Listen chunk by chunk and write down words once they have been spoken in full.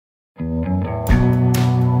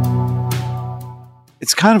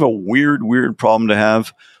it's kind of a weird problem to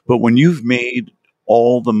have. But when you've made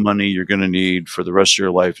all the money you're going to need for the rest of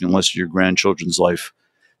your life, unless it's your grandchildren's life,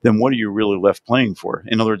 then what are you really left playing for?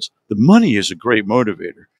 In other words, the money is a great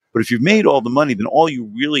motivator. But if you've made all the money, then all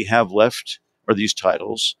you really have left are these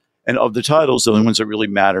titles. And of the titles, the only ones that really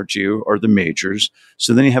matter to you are the majors.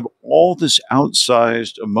 So then you have all this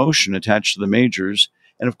outsized emotion attached to the majors.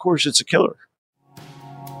 And of course, it's a killer.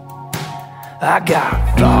 I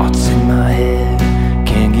got thoughts in my head,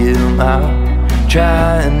 can't get them out.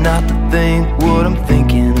 Trying not to think what I'm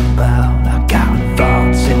thinking about. I got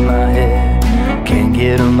thoughts in my head, can't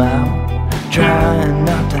get them out. Trying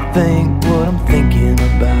not to think what I'm thinking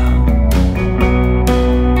about.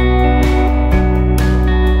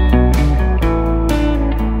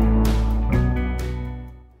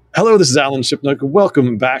 Hello, this is Alan Shipnuck.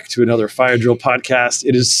 Welcome back to another Fire Drill podcast.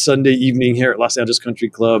 It is Sunday evening here at Los Angeles Country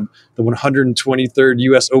Club. The 123rd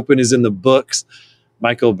U.S. Open is in the books.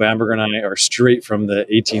 Michael Bamberger and I are straight from the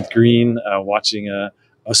 18th green, watching a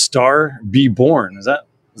star be born. Is that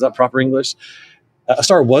proper English? A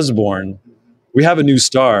star was born. We have a new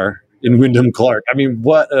star in Wyndham Clark. I mean,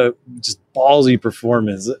 what a just ballsy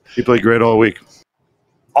performance. He played great all week.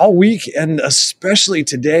 All week, and especially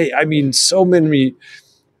today. I mean, so many...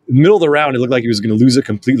 Middle of the round, it looked like he was going to lose it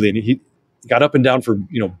completely, and he got up and down for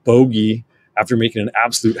bogey after making an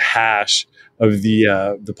absolute hash of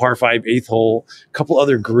the par 5 8th hole. A couple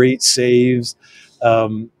other great saves,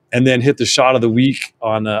 and then hit the shot of the week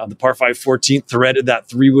on the par 5 14th. Threaded that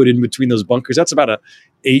 3-wood in between those bunkers. That's about a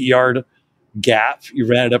 8-yard gap. He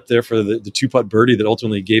ran it up there for the 2-putt birdie that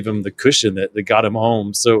ultimately gave him the cushion that got him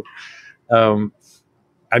home. So, I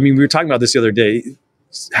mean, we were talking about this the other day.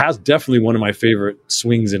 Has definitely one of my favorite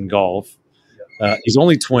swings in golf. He's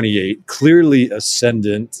only 28, clearly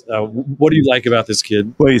ascendant. What do you like about this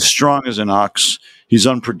kid? Well, he's strong as an ox. He's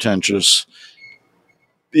unpretentious.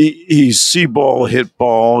 He's see ball, hit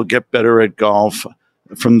ball, get better at golf.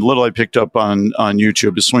 From the little I picked up on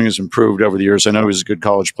YouTube, his swing has improved over the years. I know he was a good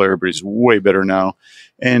college player, but he's way better now.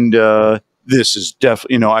 And this is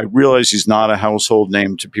definitely, I realize he's not a household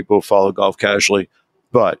name to people who follow golf casually,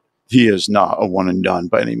 but he is not a one and done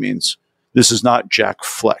by any means. This is not Jack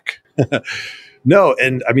Fleck. No,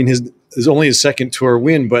 and I mean his only his second tour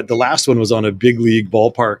win, but the last one was on a big league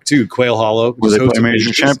ballpark too, Quail Hollow. Where they play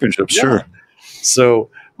major championships, yeah. Sure. So,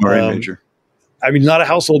 major. I mean, not a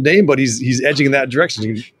household name, but he's edging in that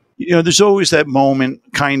direction. There's always that moment,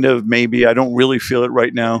 kind of maybe. I don't really feel it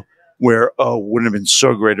right now, where wouldn't have been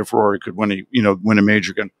so great if Rory could win a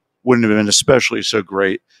major. Wouldn't have been especially so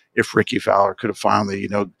great if Ricky Fowler could have finally,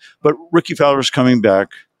 but Ricky Fowler's coming back.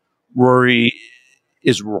 Rory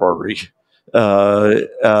is Rory. Scotty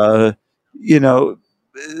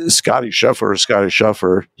Scheffler is Scotty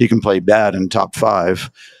Scheffler. He can play bad in top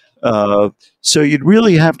 5. So you'd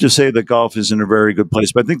really have to say that golf is in a very good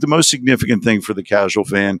place. But I think the most significant thing for the casual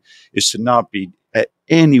fan is to not be in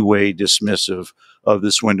any way dismissive of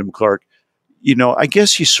this Wyndham Clark. I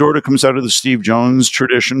guess he sort of comes out of the Steve Jones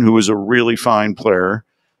tradition, who was a really fine player.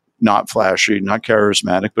 Not flashy, not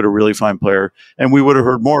charismatic, but a really fine player. And we would have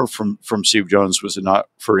heard more from Steve Jones was it not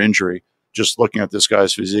for injury. Just looking at this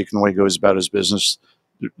guy's physique and the way he goes about his business,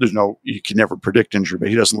 you can never predict injury, but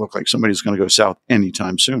he doesn't look like somebody who's going to go south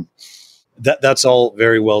anytime soon. That's all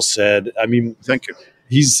very well said. I mean, thank you.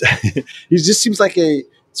 He just seems like a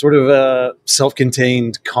sort of a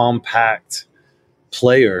self-contained, compact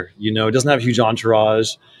player. It doesn't have a huge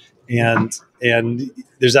entourage, and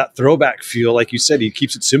there's that throwback feel. Like you said, he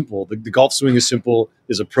keeps it simple. The golf swing is simple.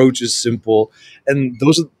 His approach is simple. And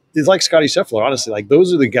it's like Scotty Scheffler, honestly. Like,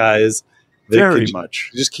 those are the guys that very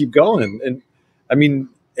much just keep going. And I mean,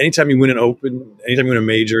 anytime you win an Open, anytime you win a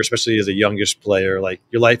major, especially as a youngish player, like,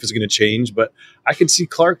 your life is going to change. But I could see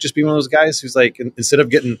Clark just being one of those guys who's like, instead of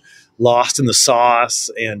getting lost in the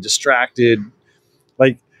sauce and distracted,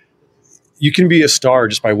 like, you can be a star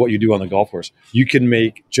just by what you do on the golf course. You can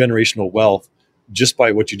make generational wealth just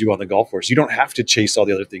by what you do on the golf course. You don't have to chase all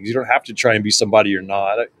the other things. You don't have to try and be somebody you're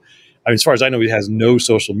not. I mean, as far as I know, he has no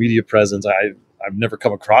social media presence. I've never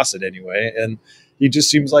come across it anyway. And he just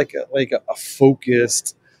seems like a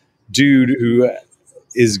focused dude who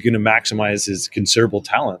is going to maximize his considerable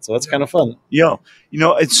talent. So that's kind of fun. Yeah.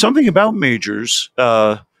 It's something about majors.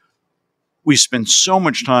 We spend so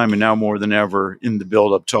much time, and now more than ever, in the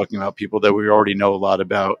build-up talking about people that we already know a lot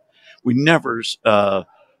about. We never,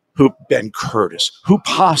 Ben Curtis. Who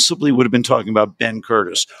possibly would have been talking about Ben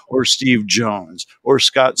Curtis or Steve Jones or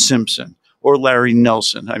Scott Simpson or Larry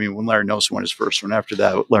Nelson? I mean, when Larry Nelson won his first one, after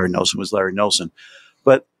that, Larry Nelson was Larry Nelson.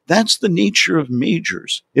 But That's the nature of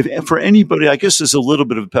majors. If for anybody, I guess there's a little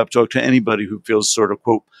bit of a pep talk to anybody who feels sort of,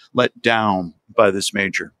 quote, let down by this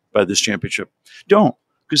major, by this championship. Don't,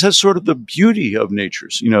 because that's sort of the beauty of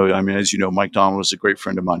natures. I mean, as you know, Mike Donald was a great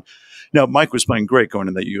friend of mine. Now, Mike was playing great going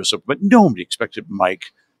in that U.S. Open, but nobody expected Mike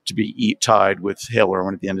to be tied with Hale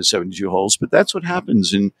Irwin at the end of 72 holes. But that's what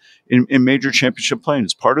happens in major championship play. And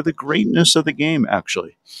it's part of the greatness of the game,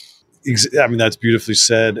 actually. I mean, that's beautifully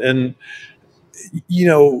said. And,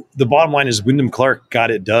 the bottom line is Wyndham Clark got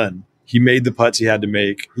it done. He made the putts he had to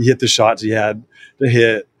make. He hit the shots he had to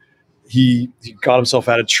hit. He got himself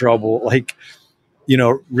out of trouble.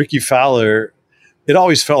 Ricky Fowler, it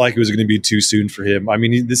always felt like it was going to be too soon for him. I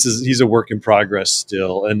mean, he's a work in progress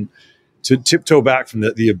still. And to tiptoe back from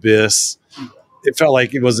the abyss, it felt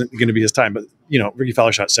like it wasn't going to be his time. But, Ricky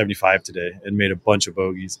Fowler shot 75 today and made a bunch of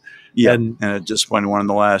bogeys. Yeah, and it just went one in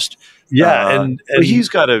the last. Yeah, and he's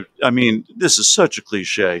got to. I mean, this is such a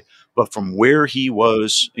cliche, but from where he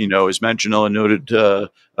was, as Matt Janella noted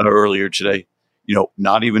earlier today,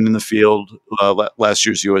 not even in the field last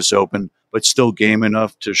year's U.S. Open, but still game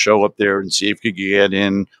enough to show up there and see if he could get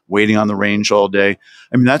in, waiting on the range all day.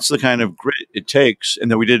 I mean, that's the kind of grit it takes, and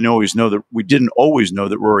that we didn't always know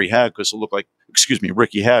that Rory had, because it looked like,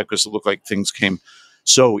 Ricky had, because it looked like things came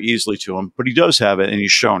so easily to him. But he does have it, and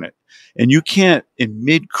he's shown it. And you can't, in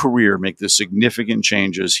mid-career, make the significant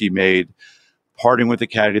changes he made, parting with a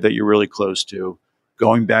caddy that you're really close to,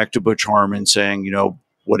 going back to Butch Harmon, saying,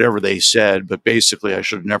 whatever they said, but basically I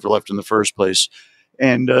should have never left in the first place.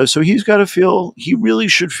 And so he really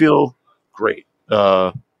should feel great.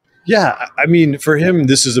 Yeah, I mean, for him,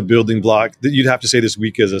 this is a building block that you'd have to say this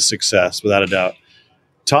week is a success, without a doubt.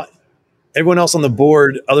 Everyone else on the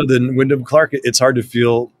board, other than Wyndham Clark, it's hard to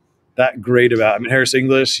feel that great about. I mean, Harris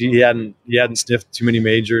English, he hadn't sniffed too many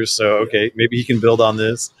majors, so okay, maybe he can build on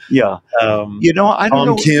this. Yeah, I don't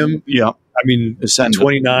know. Kim, yeah, I mean,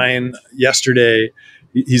 29 yesterday.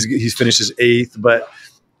 He's finished his 8th, but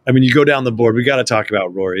I mean, you go down the board. We got to talk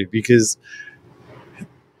about Rory, because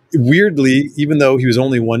weirdly, even though he was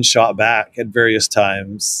only one shot back at various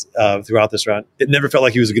times throughout this round, it never felt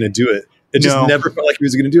like he was going to do it. It just never felt like he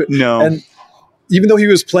was going to do it. No. And even though he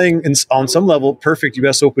was playing on some level perfect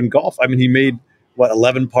U.S. Open golf, I mean, he made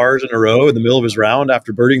 11 pars in a row in the middle of his round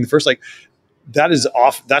after birdieing the first. That is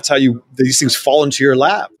off. That's how these things fall into your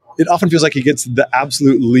lap. It often feels like he gets the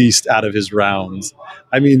absolute least out of his rounds.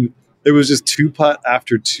 I mean, it was just 2-putt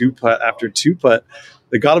after 2-putt after 2-putt.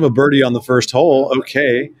 They got him a birdie on the first hole.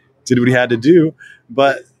 Okay, did what he had to do,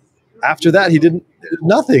 but after that, he didn't.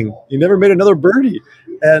 Nothing. He never made another birdie,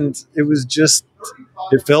 and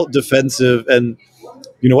it felt defensive. And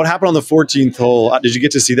what happened on the 14th hole? Did you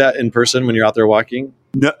get to see that in person when you're out there walking?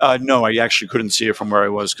 No, I actually couldn't see it from where I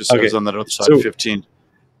was, because I was on that other side of 15.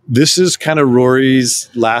 This is kind of Rory's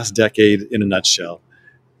last decade in a nutshell.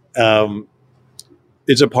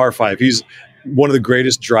 It's a par 5. He's one of the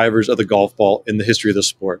greatest drivers of the golf ball in the history of the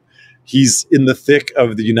sport. He's in the thick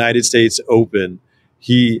of the United States Open.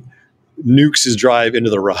 He nukes his drive into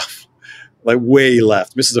the rough, way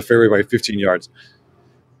left, misses a fairway by 15 yards.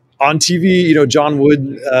 On TV, John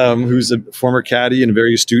Wood, who's a former caddy and a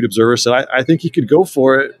very astute observer, said, I think he could go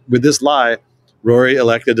for it with this lie. Rory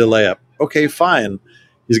elected to lay up. Okay, fine.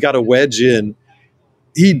 He's got a wedge in.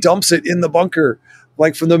 He dumps it in the bunker,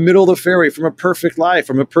 from the middle of the fairway, from a perfect lie,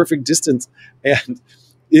 from a perfect distance. And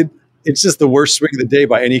it's just the worst swing of the day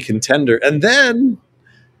by any contender. And then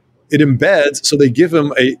it embeds, so they give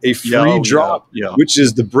him a free drop, which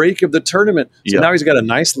is the break of the tournament. So now he's got a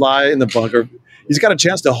nice lie in the bunker. He's got a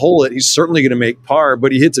chance to hole it. He's certainly going to make par,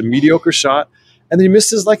 but he hits a mediocre shot, and then he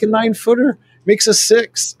misses a 9-footer, makes a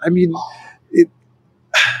 6. I mean,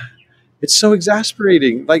 it's so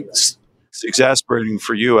exasperating. It's exasperating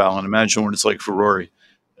for you, Alan. Imagine what it's like for Rory.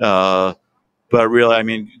 But really, I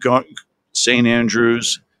mean, St.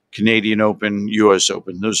 Andrews, Canadian Open, U.S.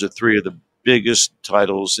 Open. Those are 3 of the biggest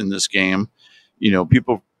titles in this game.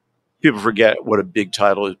 People forget what a big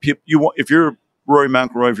title is. If you're Rory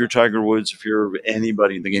McIlroy, if you're Tiger Woods, if you're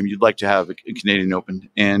anybody in the game, you'd like to have a Canadian Open.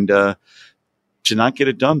 And to not get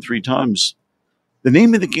it done 3 times, the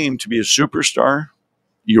name of the game, to be a superstar,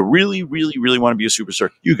 you really, really, really want to be a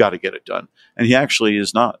superstar, you got to get it done. And he actually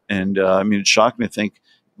is not. And I mean, it's shocking to think,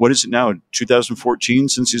 what is it now, 2014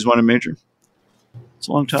 since he's won a major? It's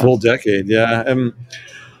a long time. Full decade, yeah.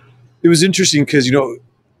 It was interesting because,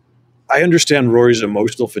 I understand Rory's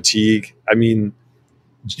emotional fatigue. I mean,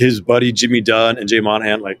 his buddy Jimmy Dunn and Jay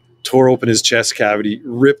Monahan tore open his chest cavity,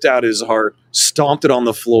 ripped out his heart, stomped it on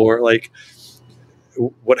the floor.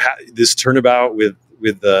 This turnabout with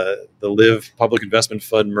the Live Public Investment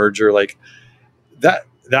Fund merger,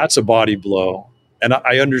 that's a body blow. And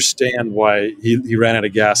I understand why he ran out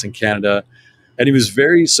of gas in Canada, and he was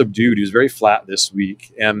very subdued. He was very flat this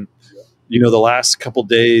week. And, the last couple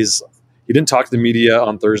days, he didn't talk to the media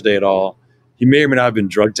on Thursday at all. He may or may not have been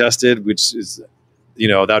drug tested, which is,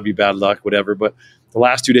 that would be bad luck, whatever. But the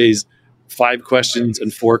last 2 days, 5 questions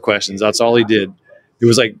and 4 questions. That's all he did. It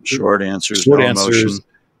was like short answers,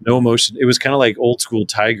 no emotion. It was kind of like old school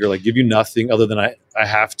Tiger, like give you nothing other than I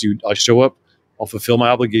have to. I'll show up. I'll fulfill my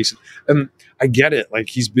obligation. And I get it. Like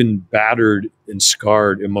he's been battered and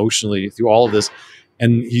scarred emotionally through all of this.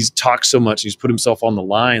 And he's talked so much. He's put himself on the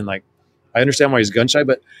line. Like I understand why he's gun shy,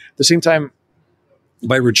 but at the same time,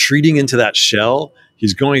 by retreating into that shell,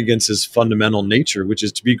 he's going against his fundamental nature, which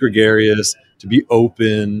is to be gregarious, to be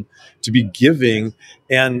open, to be giving.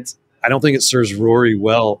 And I don't think it serves Rory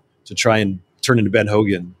well to try and turn into Ben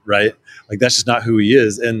Hogan, right? Like that's just not who he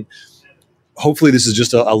is. And hopefully this is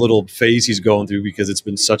just a little phase he's going through because it's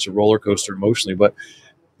been such a roller coaster emotionally. But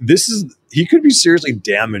he could be seriously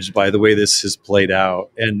damaged by the way this has played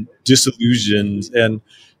out and disillusioned, and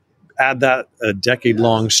add that a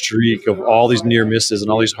decade-long streak of all these near misses and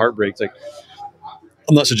all these heartbreaks. Like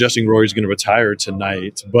I'm not suggesting Rory's going to retire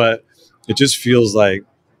tonight, but it just feels like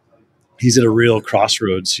he's at a real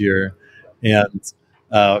crossroads here. And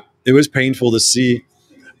it was painful to see.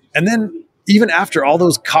 And then even after all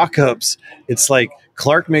those cock-ups, it's like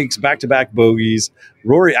Clark makes back-to-back bogeys.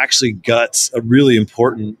 Rory actually guts a really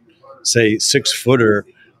important, say, 6-footer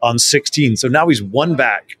on 16. So now he's one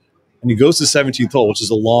back. And he goes to 17th hole, which is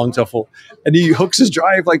a long, tough hole. And he hooks his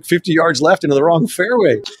drive like 50 yards left into the wrong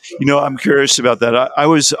fairway. I'm curious about that. I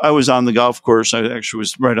was on the golf course. I actually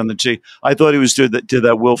was right on the tee. I thought he did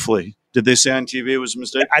that willfully. Did they say on TV it was a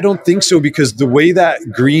mistake? I don't think so, because the way that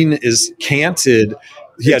green is canted,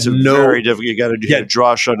 it's very difficult. You got to do a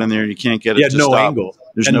draw shot in there. You can't get it. He had no stop. angle.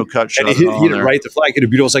 There's no cut shot. And he hit it right to flag. Hit a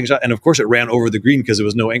beautiful second shot. And of course, it ran over the green because it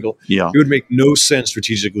was no angle. Yeah. It would make no sense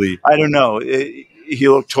strategically. I don't know. He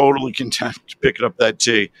looked totally content to pick it up that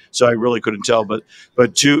tee, so I really couldn't tell. But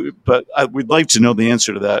we'd like to know the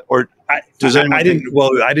answer to that. Or does anyone? I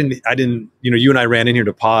didn't. You and I ran in here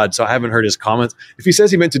to pod, so I haven't heard his comments. If he says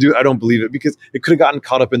he meant to do it, I don't believe it, because it could have gotten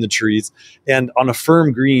caught up in the trees. And on a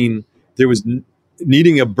firm green, there was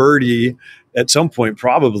needing a birdie at some point,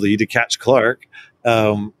 probably to catch Clark.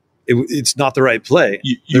 It's not the right play.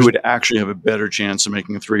 You would actually have a better chance of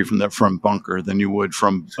making a 3 from that front bunker than you would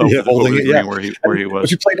from holding it where he was.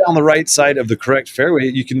 If you play down the right side of the correct fairway,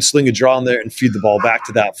 you can sling a draw in there and feed the ball back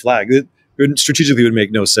to that flag. It strategically would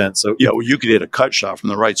make no sense. So you could hit a cut shot from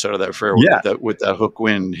the right side of that fairway with that hook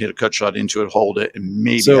wind, hit a cut shot into it, hold it, and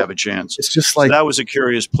maybe have a chance. It's just like that was a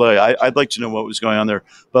curious play. I'd like to know what was going on there,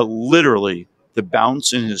 but literally the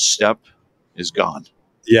bounce in his step is gone.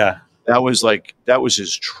 Yeah. That was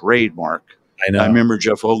his trademark. I know. I remember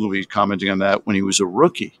Jeff Ogilvy commenting on that when he was a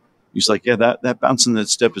rookie. He's like, that bounce in that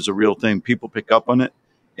step is a real thing. People pick up on it,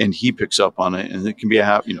 and he picks up on it, and it can be a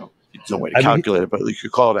half. There's no way to calculate it, but you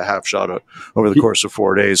could call it a half shot over the course of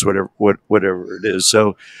 4 days, whatever it is.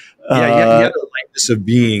 So, he had a lightness of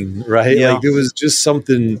being, right? Yeah. Like there was just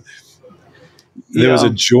something. There was a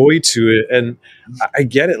joy to it, and I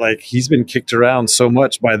get it. Like he's been kicked around so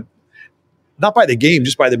much not by the game,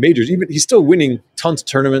 just by the majors. Even he's still winning tons of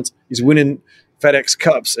tournaments. He's winning FedEx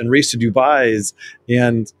Cups and Race to Dubai's,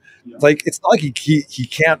 and like it's not like he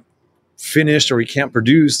can't finish or he can't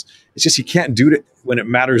produce. It's just he can't do it when it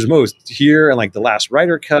matters most here and like the last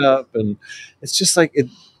Ryder Cup, and it's just like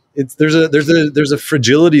there's a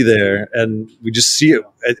fragility there, and we just see it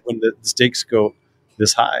when the stakes go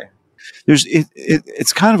this high.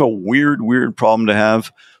 It's kind of a weird problem to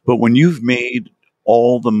have, but when you've made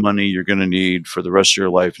all the money you're going to need for the rest of your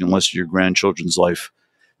life, unless your grandchildren's life,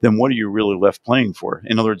 then what are you really left playing for?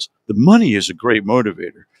 In other words, the money is a great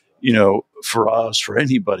motivator, for us, for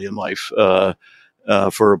anybody in life,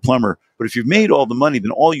 for a plumber. But if you've made all the money,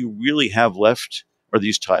 then all you really have left are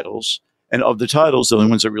these titles. And of the titles, the only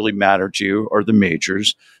ones that really matter to you are the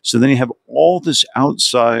majors. So then you have all this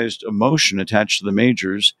outsized emotion attached to the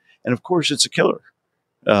majors. And of course, it's a killer.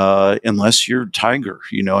 Unless you're Tiger,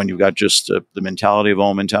 and you've got just the mentality of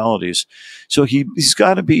all mentalities. So he's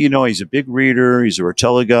got to be, he's a big reader. He's a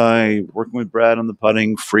Rotella guy, working with Brad on the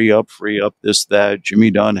putting, free up, this, that,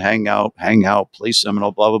 Jimmy Dunn, hang out, play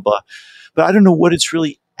Seminole, blah, blah, blah. But I don't know what it's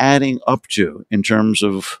really adding up to in terms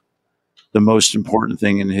of the most important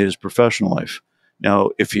thing in his professional life.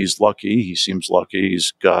 Now, if he's lucky, he seems lucky.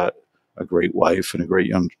 He's got a great wife and a great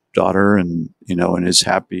young daughter and is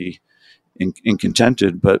happy and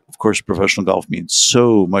contented, but of course, professional golf means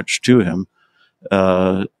so much to him.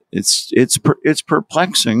 It's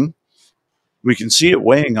perplexing. We can see it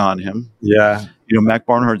weighing on him. Yeah, Mac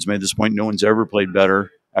Barnhart's made this point. No one's ever played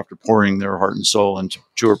better after pouring their heart and soul into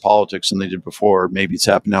tour politics than they did before. Maybe it's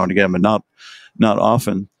happened now and again, but not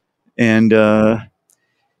often. And,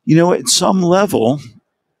 at some level,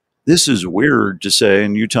 this is weird to say,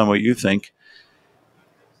 and you tell me what you think.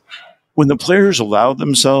 When the players allow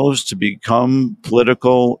themselves to become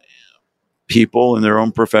political people in their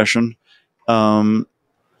own profession, it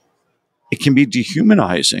can be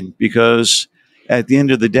dehumanizing because at the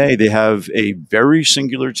end of the day, they have a very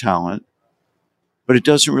singular talent, but it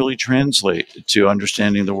doesn't really translate to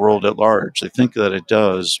understanding the world at large. They think that it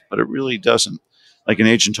does, but it really doesn't. Like an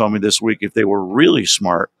agent told me this week, if they were really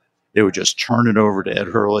smart, they would just turn it over to Ed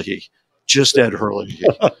Hurley, just Ed Hurley,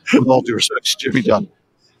 with all due respect to Jimmy Dunn.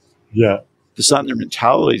 Yeah. It's not their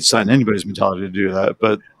mentality. It's not anybody's mentality to do that,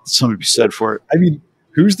 but something to be said for it. I mean,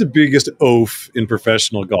 who's the biggest oaf in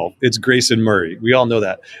professional golf? It's Grayson Murray. We all know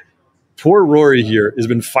that. Poor Rory here has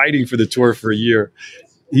been fighting for the tour for a year.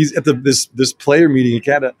 He's at this player meeting in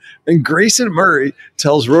Canada, and Grayson Murray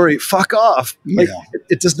tells Rory, "Fuck off."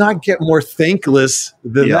 It does not get more thankless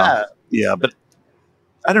than that. Yeah, but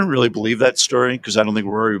I don't really believe that story because I don't think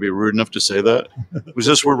Rory would be rude enough to say that. Was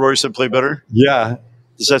this where Rory said play better? Yeah.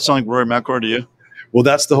 Does that sound like Rory McIlroy to you? Well,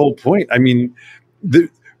 that's the whole point. I mean,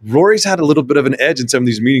 Rory's had a little bit of an edge in some of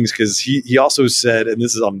these meetings because he also said, and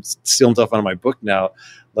this is I'm stealing stuff out of my book now,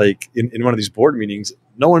 like in one of these board meetings,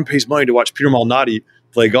 no one pays money to watch Peter Malnati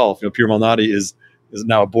play golf. Peter Malnati is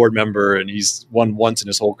now a board member and he's won once in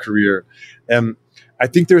his whole career. And I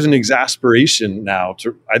think there's an exasperation now.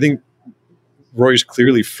 I think Rory's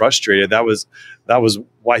clearly frustrated. That was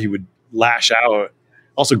why he would lash out.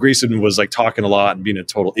 Also, Grayson was like talking a lot and being a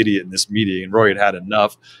total idiot in this meeting, and Rory had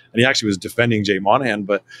enough. And he actually was defending Jay Monahan.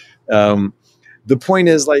 But the point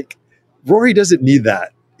is, like, Rory doesn't need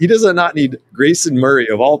that. He does not need Grayson Murray,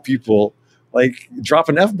 of all people, like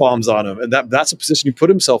dropping F-bombs on him. And that's a position he put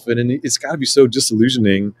himself in. And it's got to be so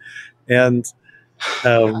disillusioning. And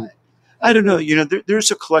I don't know.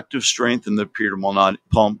 There's a collective strength in the Peter Malnatis,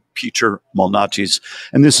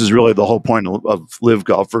 and this is really the whole point of Live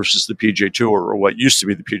Golf versus the PGA Tour, or what used to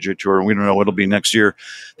be the PGA Tour, and we don't know what it'll be next year.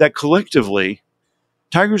 That collectively,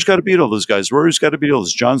 Tiger's got to beat all those guys. Rory's got to beat all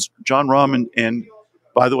those. John Rahm, and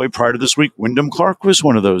by the way, prior to this week, Wyndham Clark was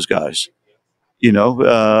one of those guys.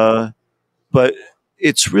 But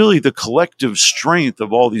it's really the collective strength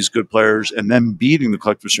of all these good players and them beating the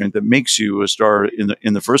collective strength that makes you a star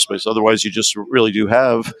in the first place. Otherwise, you just really do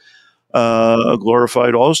have a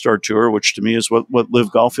glorified all-star tour, which to me is what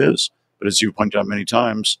Live Golf is. But as you pointed out many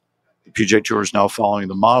times, the PGA Tour is now following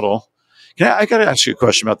the model. I got to ask you a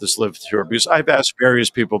question about this Live Tour, because I've asked various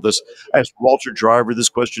people this. I asked Walter Driver this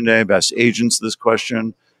question today. I've asked agents this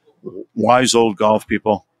question, wise old golf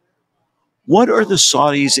people. What are the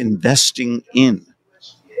Saudis investing in?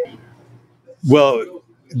 Well,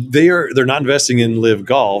 they're not investing in Live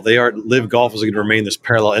Golf. Live Golf is going to remain this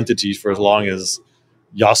parallel entity for as long as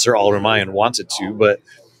Yasser Al Rumayyan wants it to. But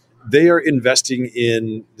they are investing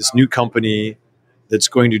in this new company that's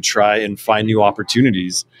going to try and find new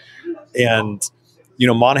opportunities. And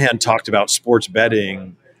Monahan talked about sports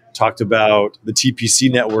betting, talked about the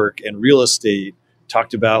TPC network and real estate,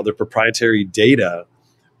 talked about their proprietary data.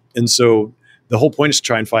 And so the whole point is to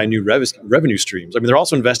try and find new revenue streams. I mean, they're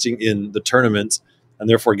also investing in the tournament and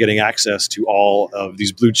therefore getting access to all of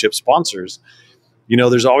these blue chip sponsors.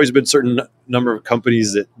 There's always been a certain number of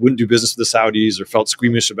companies that wouldn't do business with the Saudis or felt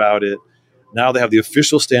squeamish about it. Now they have the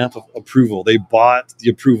official stamp of approval. They bought the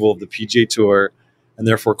approval of the PGA Tour and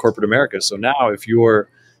therefore corporate America. So now if you're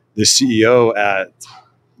the CEO at,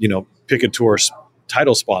 pick a tour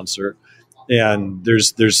title sponsor, and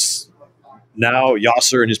there's now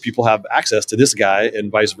Yasser and his people have access to this guy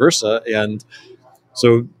and vice versa. And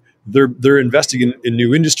so they're investing in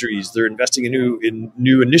new industries. They're investing in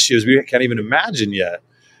new initiatives we can't even imagine yet.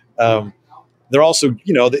 They're also,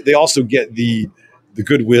 they also get the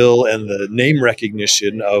goodwill and the name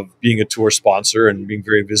recognition of being a tour sponsor and being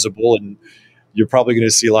very visible. And you're probably going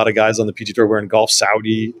to see a lot of guys on the PGA Tour wearing Golf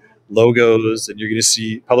Saudi logos, and you're going to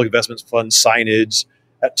see public investment fund signage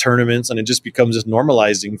at tournaments, and it just becomes this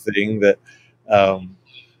normalizing thing that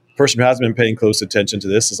person who hasn't been paying close attention to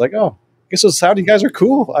this is like, oh, I guess those Saudi guys are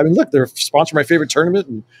cool. I mean, look, they're sponsoring my favorite tournament,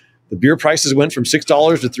 and the beer prices went from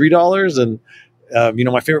 $6 to $3, and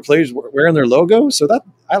my favorite players wearing their logo. So that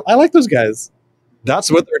I like those guys. That's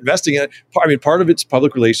what they're investing in. I mean, part of it's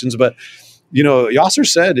public relations, but Yasser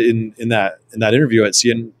said in that interview at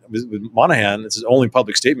CN with Monahan, it's his only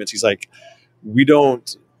public statements. He's like, we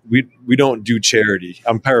don't do charity.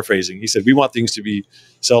 I'm paraphrasing. He said, we want things to be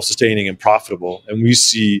self-sustaining and profitable, and we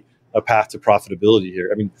see a path to profitability here.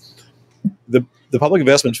 I mean, the the public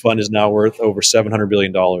investment fund is now worth over $700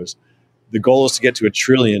 billion. The goal is to get to $1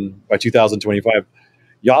 trillion by 2025.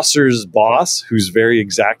 Yasser's boss, who's very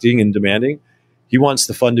exacting and demanding, he wants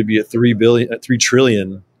the fund to be at $3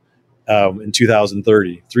 trillion in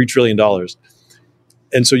 2030, $3 trillion.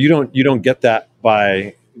 And so you don't get that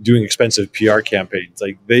by doing expensive PR campaigns.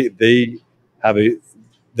 Like they have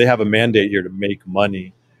a mandate here to make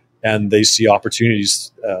money, and they see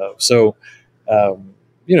opportunities. It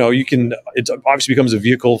obviously becomes a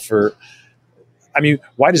vehicle for. I mean,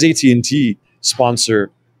 why does AT&T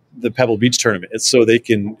sponsor the Pebble Beach tournament? It's so they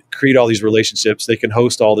can create all these relationships. They can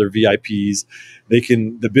host all their VIPs.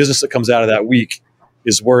 The business that comes out of that week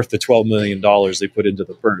is worth the $12 million they put into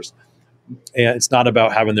the purse. And it's not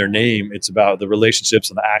about having their name. It's about the relationships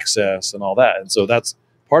and the access and all that. And so that's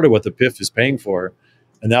part of what the PIF is paying for.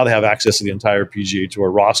 And now they have access to the entire PGA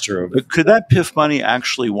Tour roster. But could that PIF money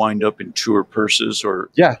actually wind up in tour purses? Or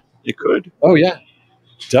yeah, it could. Oh yeah,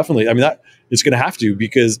 definitely. I mean, it's going to have to,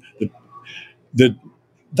 because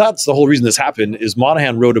that's the whole reason this happened. Is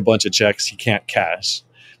Monahan wrote a bunch of checks he can't cash.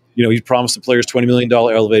 He promised the players $20 million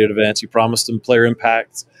elevated events. He promised them player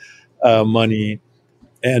impact money.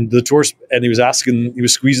 And the tour, and he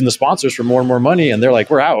was squeezing the sponsors for more and more money, and they're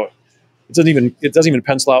like, "We're out. It doesn't even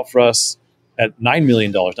pencil out for us at $9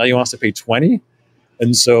 million. Now you want us to pay 20?"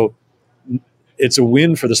 And so it's a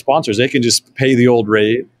win for the sponsors. They can just pay the old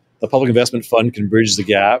rate. The public investment fund can bridge the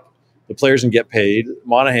gap. The players can get paid.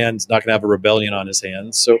 Monahan's not going to have a rebellion on his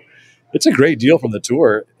hands. So it's a great deal from the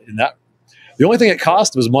tour. And that the only thing it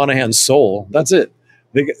cost was Monahan's soul. That's it.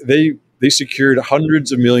 They secured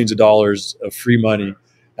hundreds of millions of dollars of free money.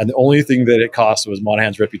 And the only thing that it cost was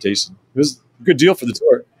Monahan's reputation. It was a good deal for the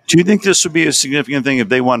tour. Do you think this would be a significant thing if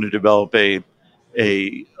they wanted to develop a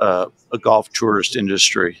golf tourist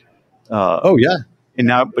industry? Oh yeah.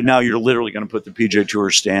 But now you're literally going to put the PGA Tour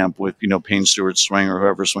stamp with Payne Stewart's swing or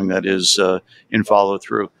whoever swing that is in follow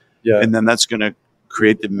through. Yeah. And then that's going to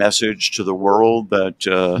create the message to the world that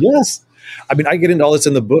yes. I mean, I get into all this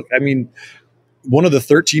in the book. I mean, one of the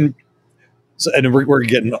 13. And we'll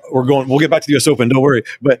get back to the US Open, don't worry.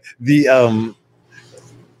 But the,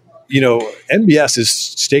 MBS has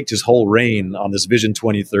staked his whole reign on this Vision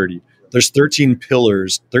 2030. There's 13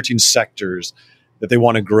 pillars, 13 sectors that they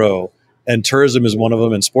want to grow. And tourism is one of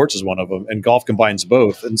them, and sports is one of them, and golf combines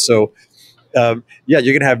both. And so, you're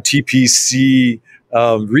going to have TPC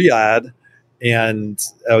Riyadh, and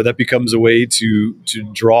that becomes a way to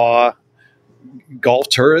draw golf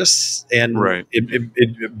tourists, and right.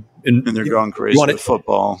 And they're going crazy with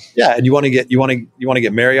football. Yeah, and you want to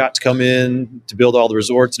get Marriott to come in to build all the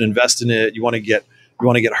resorts and invest in it. You want to get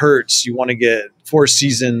Hertz. You want to get Four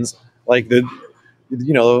Seasons, like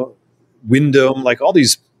Wyndham, like all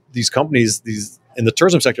these companies, these in the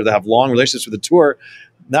tourism sector that have long relationships with the tour.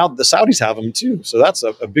 Now the Saudis have them too, so that's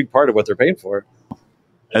a big part of what they're paying for.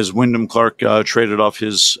 Has Wyndham Clark traded off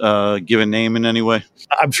his given name in any way?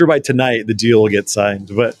 I'm sure by tonight the deal will get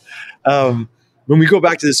signed, but. When we go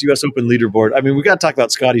back to this U.S. Open leaderboard, I mean, we got to talk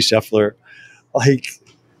about Scotty Scheffler. Like,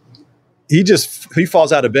 he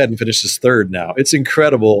falls out of bed and finishes third now. It's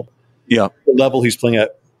incredible. Yeah, the level he's playing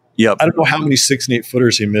at. Yeah, I don't know how many 6 and 8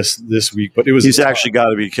 footers he missed this week, but he's actually got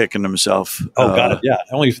to be kicking himself. Oh, got it. Yeah,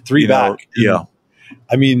 only 3 back. Yeah,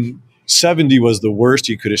 I mean, 70 was the worst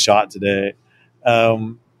he could have shot today.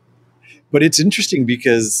 But it's interesting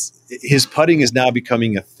because his putting is now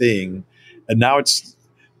becoming a thing, and now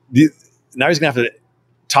now he's going to have to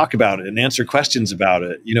talk about it and answer questions about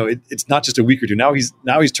it. It's not just a week or two. Now he's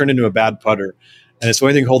turned into a bad putter, and it's the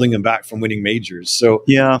only thing holding him back from winning majors. So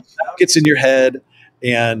yeah, that gets in your head,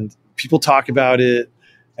 and people talk about it,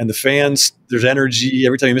 and the fans, there's energy.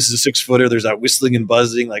 Every time he misses a 6-footer, there's that whistling and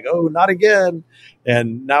buzzing, like, oh, not again.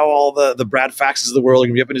 And now all the Brad Faxes of the world are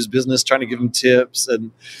going to be up in his business trying to give him tips,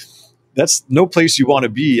 and that's no place you want to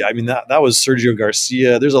be. I mean, that was Sergio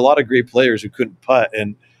Garcia. There's a lot of great players who couldn't putt,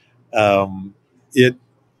 and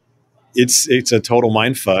it's a total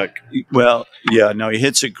mindfuck. Well, yeah, no, he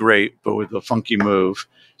hits it great, but with a funky move.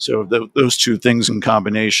 So those two things in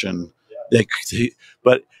combination,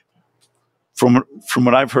 but from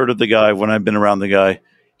what I've heard of the guy, when I've been around the guy,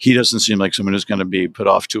 he doesn't seem like someone who's going to be put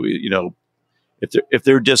off to, if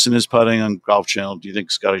they're dissing his putting on Golf Channel, do you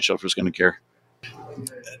think Scotty Scheffler's going to care?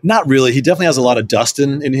 Not really. He definitely has a lot of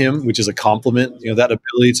Dustin in him, which is a compliment. That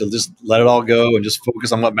ability to just let it all go and just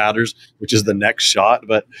focus on what matters, which is the next shot.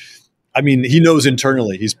 But I mean, he knows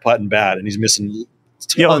internally he's putting bad and he's missing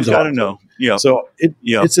tons he's got to know. Yeah. So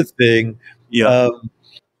it's a thing. Yeah.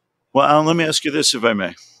 Well, Alan, let me ask you this, if I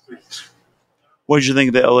may. What did you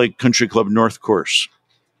think of the LA Country Club North course?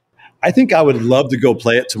 I think I would love to go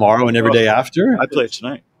play it tomorrow and every day after. I play it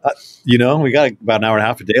tonight. You know, we got about an hour and a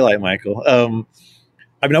half of daylight, Michael.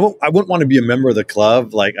 I mean, I wouldn't want to be a member of the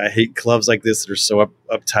club. Like, I hate clubs like this that are so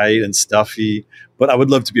uptight and stuffy, but I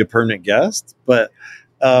would love to be a permanent guest. But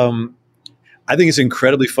I think it's an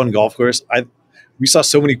incredibly fun golf course. We saw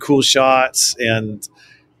so many cool shots, and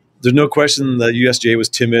there's no question the USGA was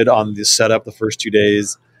timid on the setup the first 2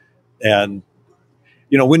 days. And,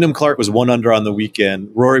 you know, Wyndham Clark was 1 under on the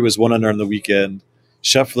weekend. Rory was 1 under on the weekend.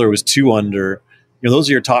 Scheffler was 2 under. You know, those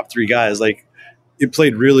are your top 3 guys. Like, it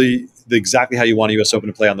played really exactly how you want a U.S. Open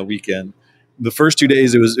to play on the weekend. The first 2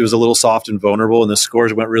 days, it was a little soft and vulnerable, and the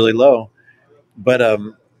scores went really low. But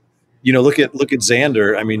you know, look at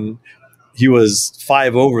Xander. I mean, he was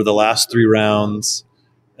 5 over the last 3 rounds.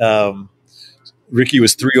 Ricky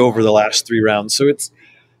was 3 over the last 3 rounds. So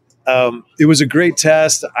it was a great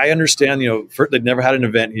test. I understand, you know, they'd never had an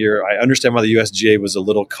event here. I understand why the USGA was a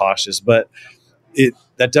little cautious, but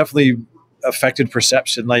that definitely affected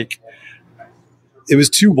perception. Like, it was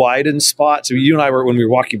too wide in spots. So you and I when we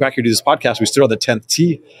were walking back here to this podcast, we stood on the 10th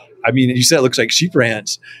tee. I mean, you said it looks like Sheep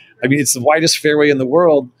Ranch. I mean, it's the widest fairway in the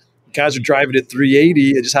world. Guys are driving at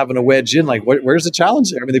 380 and just having a wedge in. Like, where's the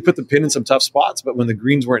challenge there? I mean, they put the pin in some tough spots, but when the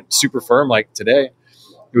greens weren't super firm like today,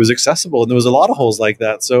 it was accessible. And there was a lot of holes like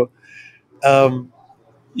that. So,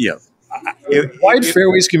 Yeah. wide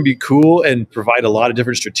fairways can be cool and provide a lot of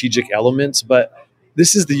different strategic elements, but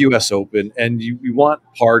this is the U.S. Open, and you want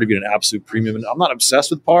par to be an absolute premium. And I'm not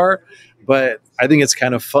obsessed with par, but I think it's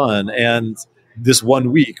kind of fun. And this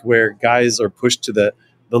 1 week where guys are pushed to the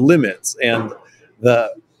limits and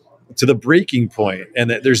to the breaking point, and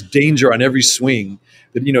that there's danger on every swing.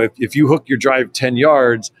 That, you know, if you hook your drive 10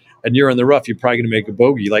 yards and you're in the rough, you're probably going to make a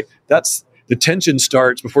bogey. Like, that's the tension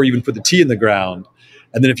starts before you even put the tee in the ground.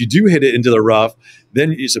 And then if you do hit it into the rough,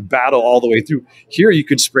 then it's a battle all the way through. Here, you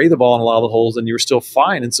could spray the ball in a lot of the holes and you were still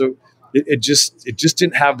fine. And so it just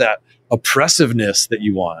didn't have that oppressiveness that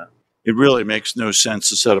you want. It really makes no sense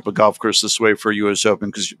to set up a golf course this way for U.S. Open,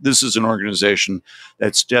 because this is an organization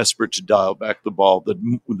that's desperate to dial back the ball.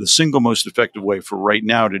 The single most effective way for right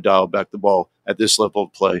now to dial back the ball at this level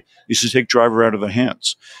of play is to take driver out of the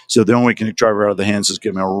hands. So the only way you can take driver out of the hands is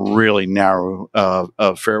give them a really narrow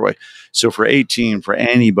fairway. So for 18, for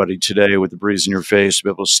anybody today with the breeze in your face, to be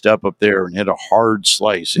able to step up there and hit a hard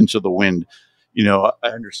slice into the wind. You know, I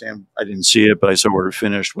understand. I didn't see it, but I saw where it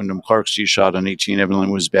finished. Wyndham Clark's tee shot on 18 evidently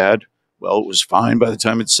was bad. Well, it was fine by the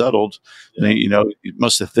time it settled. And, you know, it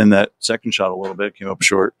must have thinned that second shot a little bit, came up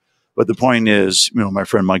short. But the point is, you know, my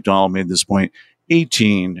friend Mike Donald made this point.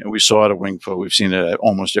 18, and we saw it at Winged Foot. We've seen it at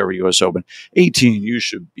almost every U.S. Open. 18, you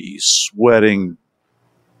should be sweating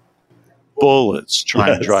bullets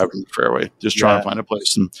trying to drive in the fairway, just trying to find a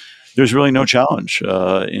place. And there's really no challenge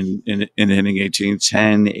in hitting 18,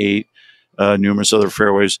 10, 8. Numerous other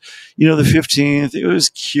fairways. You know, the 15th, it was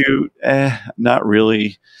cute. Not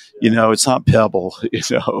really. You know, it's not Pebble, you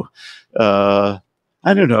know.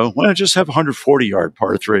 I don't know. Why not just have a 140-yard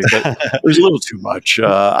par 3? But it was a little too much.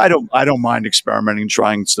 I don't mind experimenting,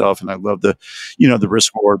 trying stuff, and I love the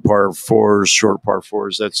risk reward par 4s, short par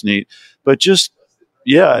 4s. That's neat. But just,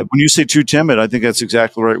 when you say too timid, I think that's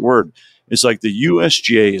exactly the right word. It's like the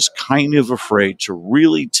USGA is kind of afraid to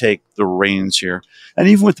really take the reins here. And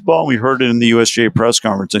even with the ball, we heard it in the USGA press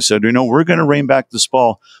conference. They said, you know, we're going to rein back this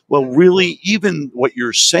ball. Well, really, even what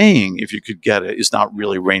you're saying, if you could get it, is not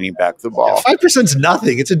really reining back the ball. 5% is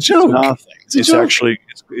nothing. It's a joke. It's nothing. It's actually,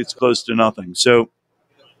 it's close to nothing. So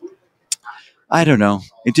I don't know.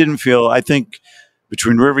 It didn't feel, I think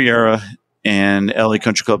between Riviera and LA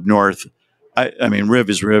Country Club North, I mean, Riv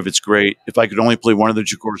is Riv. It's great. If I could only play one of the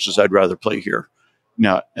 2 courses, I'd rather play here.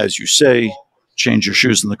 Now, as you say, change your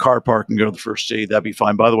shoes in the car park and go to the first tee. That'd be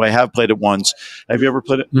fine. By the way, I have played it once. Have you ever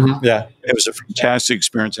played it? Mm-hmm. Yeah. It was a fantastic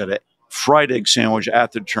experience. I had a fried egg sandwich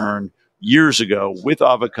at the turn years ago with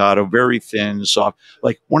avocado, very thin, soft.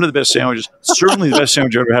 Like one of the best sandwiches, certainly the best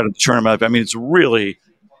sandwich I've ever had at the turn in my life. I mean, it's really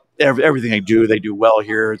everything they do well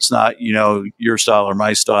here. It's not, you know, your style or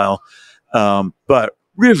my style. But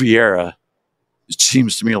Riviera, it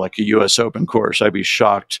seems to me like a U.S. Open course. I'd be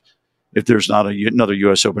shocked if there's not another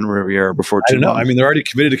U.S. Open Riviera before 2 months. I don't know. I mean, they're already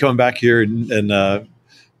committed to coming back here in 16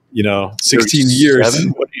 years.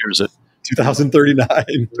 What year is it? 2039.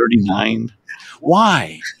 39.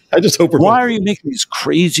 Why? I just hope Why are you making these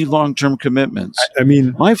crazy long-term commitments? I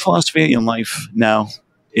mean, my philosophy in life now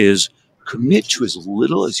is commit to as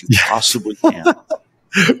little as you possibly can.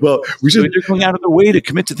 Well, they're going out of their way to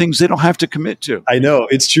commit to things they don't have to commit to. I know,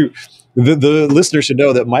 it's true. The listener should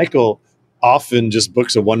know that Michael often just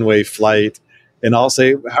books a one-way flight, and I'll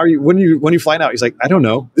say, "How are you? When you flying out?" He's like, "I don't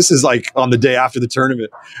know. This is like on the day after the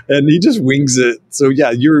tournament," and he just wings it. So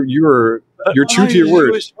yeah, you're You're true to your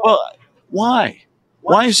word. Well, why?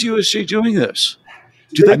 Why is USG doing this?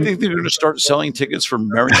 Do they think they're going to start selling tickets for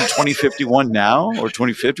Marion 2051 now or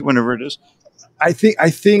 2050, whenever it is? I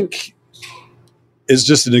think it's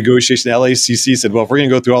just a negotiation. The LACC said, well, if we're going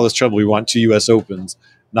to go through all this trouble, we want 2 U.S. Opens,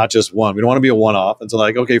 not just one. We don't want to be a one-off. And so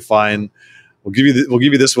like, okay, fine. We'll give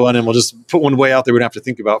you this one, and we'll just put one way out there we don't have to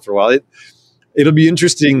think about for a while. It'll be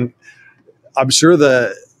interesting. I'm sure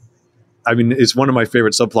it's one of my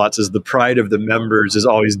favorite subplots is the pride of the members is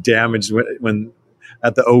always damaged when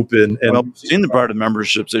at the Open. And well, seeing the pride of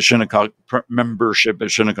membership at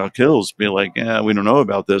Shinnecock Hills be like, yeah, we don't know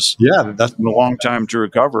about this. Yeah, that's been a long time to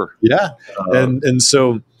recover. Yeah, and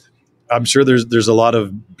so I'm sure there's a lot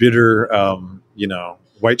of bitter,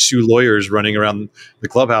 white shoe lawyers running around the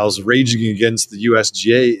clubhouse raging against the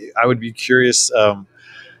USGA. I would be curious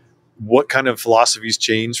what kind of philosophies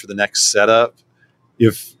change for the next setup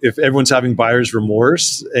if everyone's having buyer's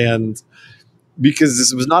remorse, and because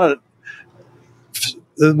this was not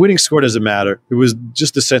the winning score doesn't matter. It was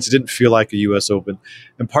just the sense it didn't feel like a U.S. Open,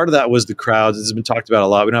 and part of that was the crowds. It's been talked about a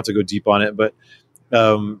lot. We don't have to go deep on it, but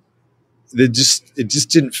it just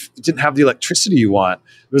didn't have the electricity you want.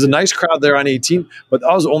 There was a nice crowd there on 18, but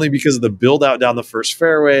that was only because of the build out down the first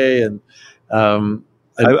fairway. And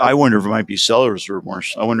I wonder if it might be seller's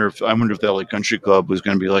remorse. I wonder if the LA Country Club was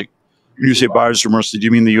going to be like, when you say buyer's remorse, did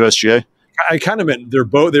you mean the USGA? I kind of meant they're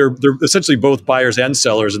essentially both buyers and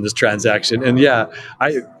sellers in this transaction. And yeah,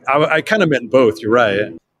 I kind of meant both. You're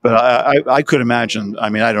right. But I could imagine, I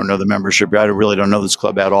mean, I don't know the membership. I really don't know this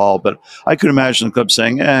club at all. But I could imagine the club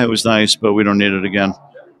saying, it was nice, but we don't need it again.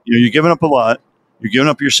 You're giving up a lot. You're giving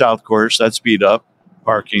up your South Course. That's beat up,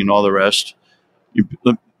 parking and all the rest.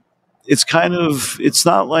 It's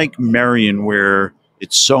not like Marion where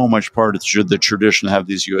it's so much part of the tradition to have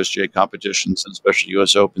these USGA competitions, and especially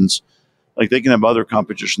U.S. Opens. Like they can have other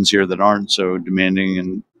competitions here that aren't so demanding,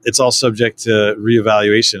 and it's all subject to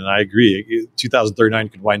reevaluation. And I agree. 2039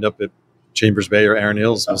 could wind up at Chambers Bay or Erin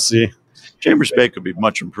Hills. We'll see. Chambers Bay could be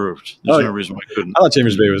much improved. There's no reason why it couldn't. I thought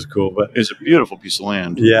Chambers Bay was cool, but it's a beautiful piece of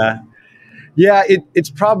land. Yeah. It's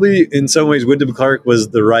probably in some ways Wyndham Clark was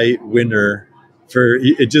the right winner for.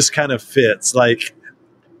 It just kind of fits like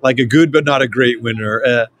a good but not a great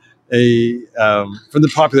winner. From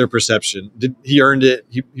the popular perception, he earned it.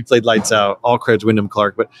 He played lights out. All credit to Wyndham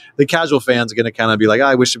Clark, but the casual fans are going to kind of be like,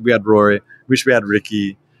 I wish we had Rory. Wish we had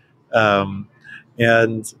Ricky.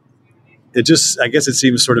 And it just, I guess it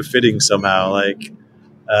seems sort of fitting somehow. Like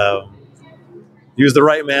he was the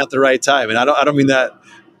right man at the right time, and I don't mean that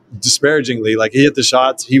disparagingly. Like he hit the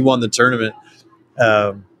shots, he won the tournament,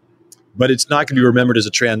 but it's not going to be remembered as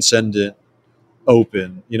a transcendent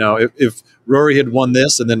Open. If Rory had won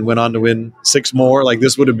this and then went on to win 6 more, like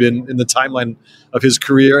this would have been in the timeline of his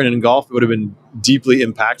career and in golf, it would have been deeply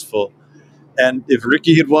impactful. And if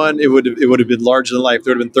Ricky had won, it would have been larger than life.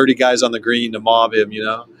 There would have been 30 guys on the green to mob him,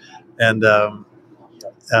 And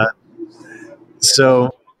so,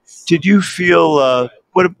 did you feel?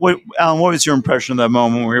 What Alan? What was your impression of that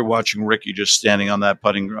moment when we were watching Ricky just standing on that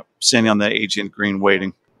 18th green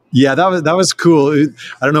waiting? Yeah, that was cool.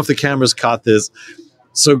 I don't know if the cameras caught this.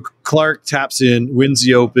 So Clark taps in, wins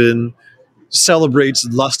the Open, celebrates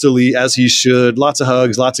lustily as he should. Lots of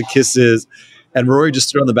hugs, lots of kisses, and Rory just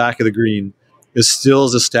stood on the back of the green, as still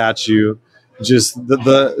as a statue. Just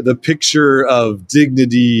the picture of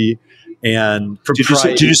dignity and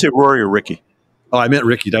propriety. Did you say Rory or Ricky? Oh, I meant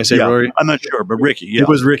Ricky. Did I say Rory? I'm not sure, but Ricky. Yeah, it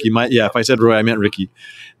was Ricky. If I said Rory, I meant Ricky.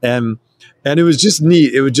 And it was just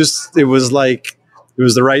neat. It was like. It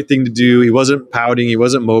was the right thing to do. He wasn't pouting. He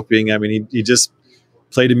wasn't moping. I mean, he just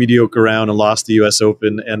played a mediocre round and lost the U.S.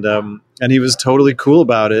 Open, and he was totally cool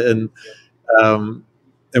about it. And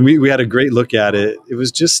we had a great look at it. It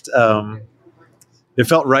was just it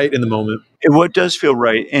felt right in the moment. What does feel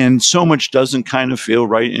right, and so much doesn't kind of feel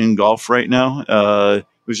right in golf right now. It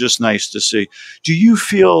was just nice to see. Do you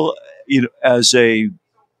feel, as a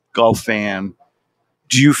golf fan,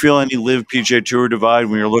 do you feel any Live PGA Tour divide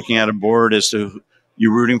when you're looking at a board as to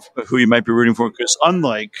who you might be rooting for? Because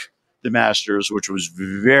unlike the Masters, which was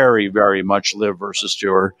very, very much Live versus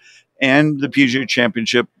Tour, and the PGA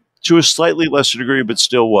Championship to a slightly lesser degree, but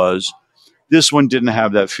still was, this one didn't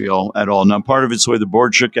have that feel at all. Now, part of it's the way the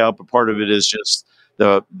board shook out, but part of it is just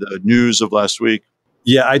the news of last week.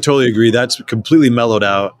 Yeah, I totally agree. That's completely mellowed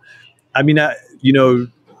out. I mean,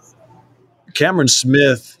 Cameron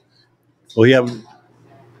Smith, well,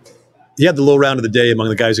 he had the low round of the day among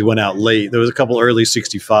the guys who went out late. There was a couple early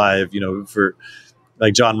 65, for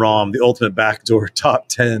like John Rahm, the ultimate backdoor top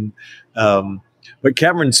 10. But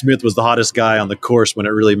Cameron Smith was the hottest guy on the course when it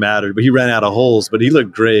really mattered. But he ran out of holes, but he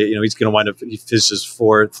looked great. He's going to wind up, he finishes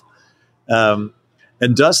 4th. Um,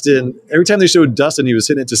 and Dustin, every time they showed Dustin, he was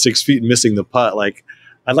hitting it to 6 feet and missing the putt. Like,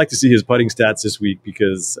 I'd like to see his putting stats this week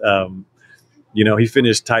because, he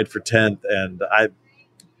finished tied for 10th, and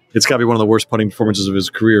it's got to be one of the worst putting performances of his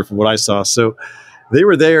career from what I saw. So they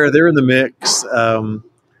were there, they're in the mix.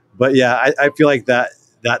 But yeah, I feel like that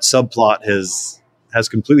subplot has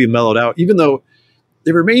completely mellowed out, even though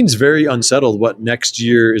it remains very unsettled what next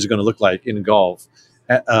year is going to look like in golf.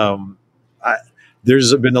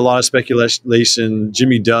 There's been a lot of speculation.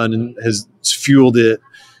 Jimmy Dunn has fueled it,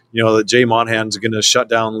 that Jay Monahan's going to shut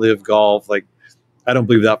down Live Golf. Like, I don't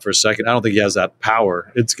believe that for a second. I don't think he has that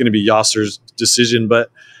power. It's going to be Yasser's decision,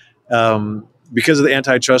 but because of the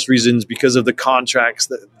antitrust reasons, because of the contracts,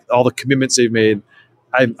 all the commitments they've made,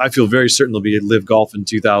 I feel very certain there'll be a Live Golf in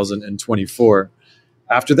 2024.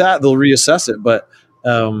 After that, they'll reassess it. But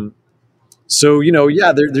there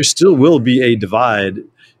still will be a divide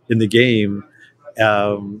in the game.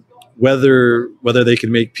 Whether they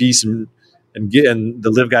can make peace and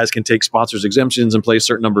the Live guys can take sponsors exemptions and play a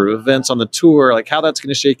certain number of events on the tour, like how that's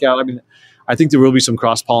going to shake out. I mean, I think there will be some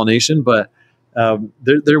cross pollination, but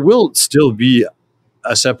there will still be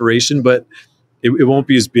a separation, but it won't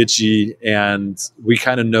be as bitchy. And we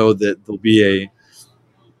kind of know that there'll be a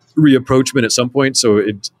reapproachment at some point. So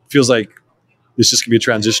it feels like it's just gonna be a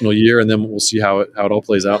transitional year, and then we'll see how it all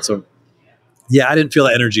plays out. So yeah, I didn't feel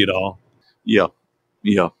that energy at all. Yeah.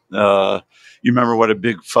 You remember what a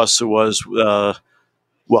big fuss it was?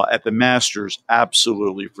 At the Masters,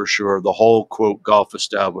 absolutely for sure. The whole quote golf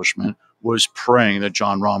establishment was praying that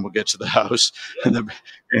Jon Rahm would get to the house, and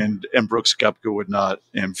Brooks Koepka would not.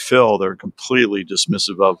 And Phil, they're completely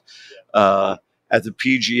dismissive of. At the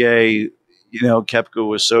PGA, Koepka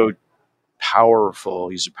was so powerful.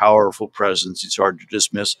 He's a powerful presence. He's hard to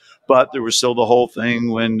dismiss. But there was still the whole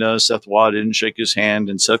thing when Seth Waugh didn't shake his hand,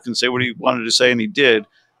 and Seth can say what he wanted to say, and he did.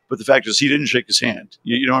 But the fact is, he didn't shake his hand.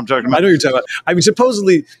 You know what I'm talking about? I know what you're talking about. I mean,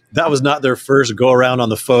 supposedly that was not their first go around on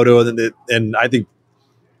the photo, and I think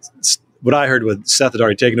what I heard was Seth had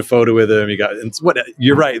already taken a photo with him.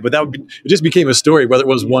 You're right, but it just became a story whether it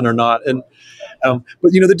was one or not. And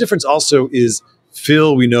but the difference also is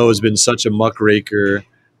Phil, we know, has been such a muckraker.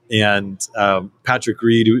 And Patrick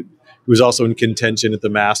Reed, who was also in contention at the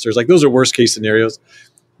Masters. Like, those are worst case scenarios.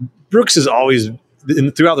 Brooks has always,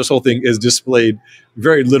 throughout this whole thing, has displayed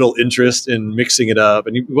very little interest in mixing it up.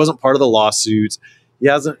 And he wasn't part of the lawsuits. He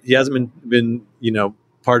hasn't been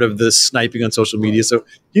part of the sniping on social media. So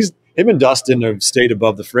him and Dustin have stayed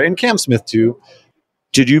above the fray, and Cam Smith too.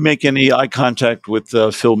 Did you make any eye contact with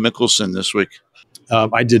Phil Mickelson this week?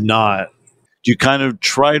 I did not. Do you kind of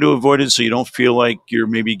try to avoid it so you don't feel like you're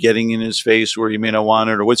maybe getting in his face where you may not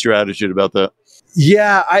want it? Or what's your attitude about that?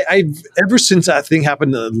 Yeah, I've ever since that thing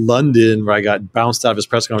happened in London where I got bounced out of his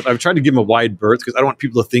press conference, I've tried to give him a wide berth because I don't want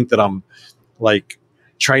people to think that I'm like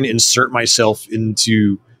trying to insert myself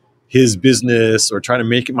into his business or trying to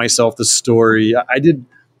make it myself the story. I did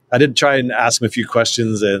try and ask him a few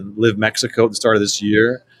questions and Live Mexico at the start of this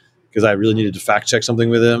year because I really needed to fact check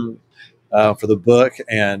something with him for the book,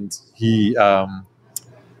 and he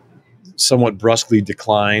somewhat brusquely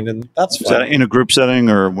declined, and that's fine. Is that in a group setting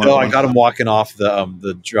or? No, I got him walking off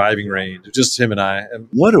the driving range, just him and I. And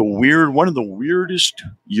one of the weirdest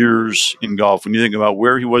years in golf when you think about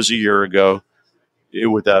where he was a year ago,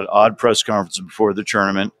 with that odd press conference before the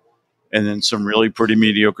tournament, and then some really pretty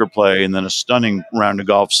mediocre play, and then a stunning round of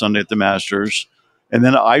golf Sunday at the Masters, and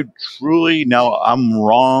then I'm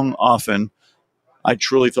wrong often. I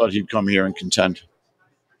truly thought he'd come here and contend.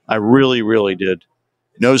 I really, really did.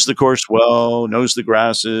 Knows the course well, knows the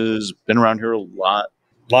grasses, been around here a lot.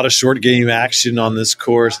 A lot of short game action on this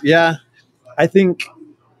course. Yeah, I think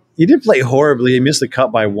he did play horribly. He missed the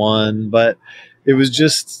cut by one, but it was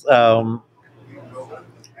just, it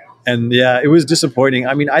was disappointing.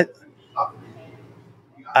 I mean, I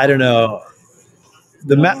don't know.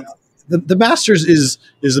 The Masters is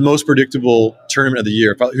the most predictable tournament of the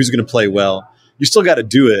year. Who's going to play well? You still got to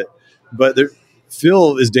do it, but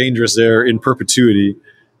Phil is dangerous there in perpetuity.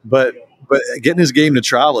 But getting his game to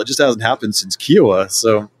travel, it just hasn't happened since Kiowa.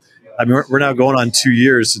 So, I mean, we're now going on 2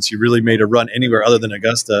 years since he really made a run anywhere other than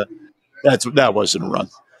Augusta. That wasn't a run.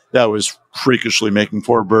 That was freakishly making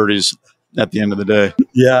 4 birdies at the end of the day.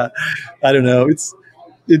 Yeah, I don't know. It's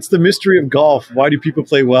the mystery of golf. Why do people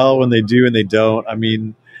play well when they do and they don't? I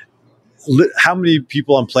mean, how many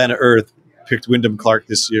people on planet Earth picked Wyndham Clark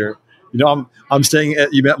this year? I'm staying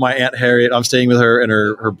at, you met my Aunt Harriet. I'm staying with her and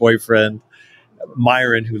her boyfriend,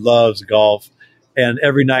 Myron, who loves golf. And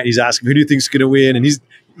every night he's asking, who do you think is going to win? And he's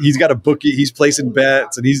got a bookie. He's placing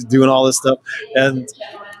bets and he's doing all this stuff. And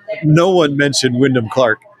no one mentioned Wyndham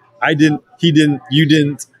Clark. I didn't. He didn't. You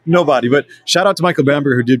didn't. Nobody. But shout out to Michael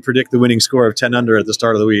Bamber, who did predict the winning score of 10 under at the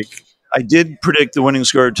start of the week. I did predict the winning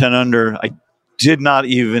score of 10 under. I did not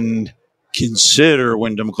even consider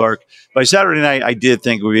Wyndham Clark. By Saturday night, I did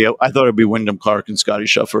think I thought it'd be Wyndham Clark and Scotty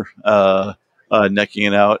Scheffler necking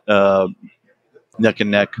it out, neck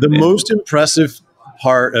and neck. The most impressive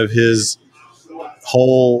part of his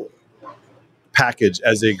whole package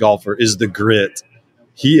as a golfer is the grit.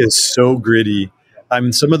 He is so gritty. I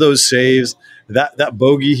mean, some of those saves, that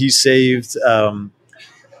bogey he saved, on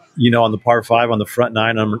the par 5 on the front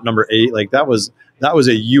 9, number 8, like that was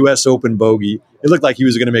a U.S. Open bogey. It looked like he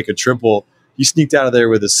was going to make a triple. He sneaked out of there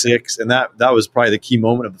with a 6, and that was probably the key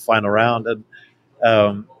moment of the final round.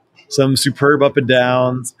 And some superb up and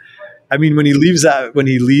downs. I mean, when he leaves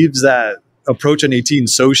that approach on 18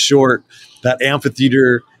 so short, that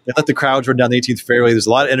amphitheater, they let the crowds run down the 18th fairway. There's a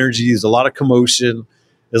lot of energy. There's a lot of commotion.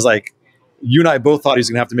 It's like you and I both thought he was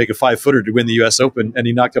going to have to make a 5-footer to win the U.S. Open, and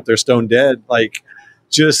he knocked up there stone dead. Like,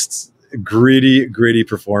 just gritty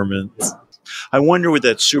performance. I wonder with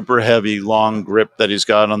that super heavy, long grip that he's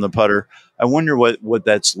got on the putter, I wonder what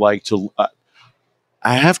that's like to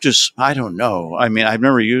I don't know. I mean, I've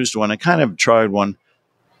never used one. I kind of tried one.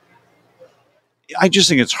 I just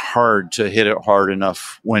think it's hard to hit it hard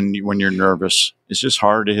enough when you're nervous. It's just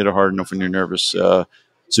hard to hit it hard enough when you're nervous. So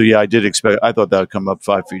yeah, I thought that would come up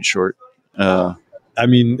 5 feet short. I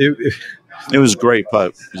mean, it was a great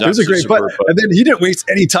putt. It was a great putt. And then he didn't waste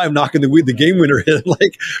any time knocking the game winner in,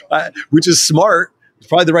 which is smart. It's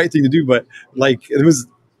probably the right thing to do. But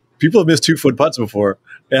people have missed 2-foot putts before,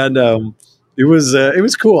 and it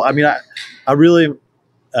was cool. I mean, I really.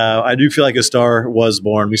 I do feel like a star was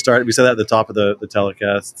born. We said that at the top of the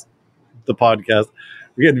telecast, the podcast.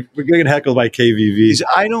 We're getting heckled by KVV.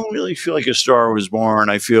 I don't really feel like a star was born.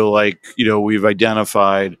 I feel like, we've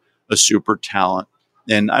identified a super talent,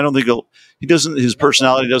 and I don't think his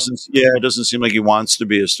personality doesn't seem like he wants to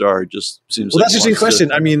be a star. It just seems like that's an interesting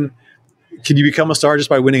question. I mean, can you become a star just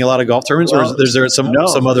by winning a lot of golf tournaments, or is there some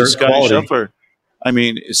other quality? Scheffler. I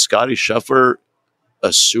mean, is Scotty Scheffler a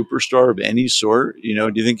superstar of any sort? Do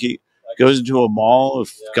you think he goes into a mall,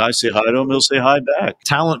 if guys say hi to him, he'll say hi back?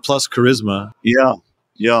 Talent plus charisma.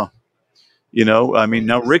 Yeah. I mean,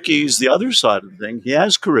 now Ricky's the other side of the thing. He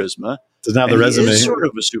has charisma. Doesn't have the resume. He's sort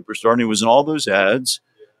of a superstar, and he was in all those ads,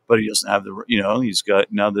 but he doesn't have he's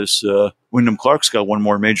got now this Wyndham Clark's got one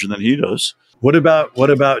more major than he does. What about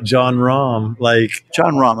Jon Rahm? Like,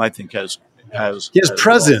 Jon Rahm, I think has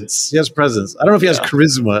presence. He has presence. I don't know if he has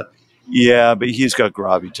charisma. Yeah, but he's got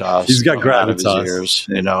gravitas. He's got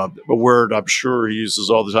gravitas. A word I'm sure he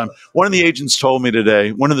uses all the time. One of the agents told me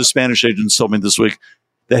today, one of the Spanish agents told me this week,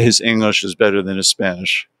 that his English is better than his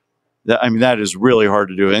Spanish. That is really hard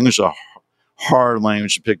to do. English is a hard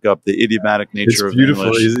language to pick up, the idiomatic nature of English. It's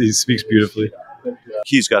beautiful. He speaks beautifully.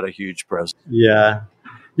 He's got a huge presence. Yeah.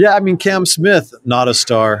 Yeah, I mean, Cam Smith, not a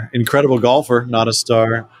star. Incredible golfer, not a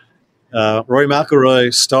star. Rory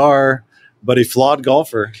McIlroy, star, but a flawed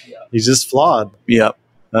golfer. He's just flawed. Yep.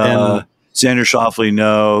 Xander Schauffele,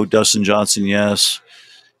 no. Dustin Johnson, yes.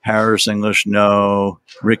 Harris English, no.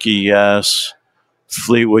 Ricky, yes.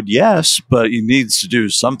 Fleetwood, yes, but he needs to do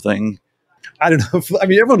something. I don't know. I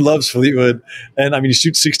mean, everyone loves Fleetwood. And, I mean, he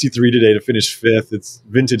shoots 63 today to finish 5th. It's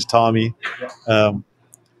vintage Tommy.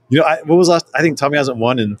 What was last? I think Tommy hasn't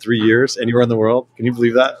won in 3 years anywhere in the world. Can you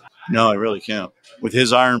believe that? No, I really can't. With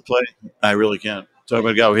his iron play, I really can't. Talk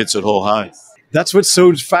about a guy who hits it hole high. That's what's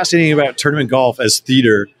so fascinating about tournament golf as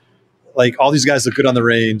theater. Like, all these guys look good on the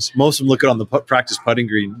range. Most of them look good on the practice putting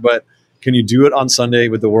green. But can you do it on Sunday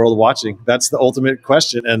with the world watching? That's the ultimate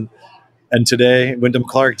question. And today, Wyndham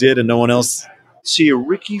Clark did, and no one else. See, a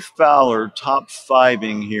Ricky Fowler top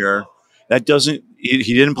 5ing here. That doesn't.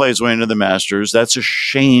 He didn't play his way into the Masters. That's a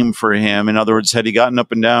shame for him. In other words, had he gotten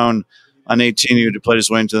up and down on 18, he would have played his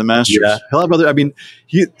way into the Masters. Yeah, he'll have other. I mean,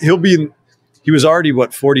 he'll be. He was already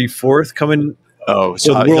 44th coming. Oh,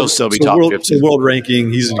 so he'll still be top 50. So world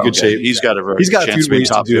ranking, he's in good shape. He's got a few ways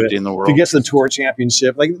top to do 50 it. in the world. If he gets the tour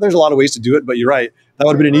championship, like there's a lot of ways to do it. But you're right, that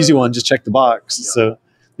would have been an easy one. Just check the box. Yeah. So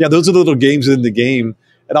yeah, those are the little games within the game.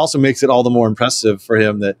 It also makes it all the more impressive for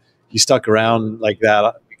him that he stuck around like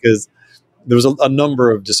that, because there was a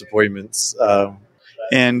number of disappointments.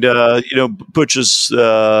 Butch has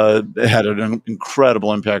had an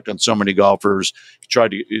incredible impact on so many golfers.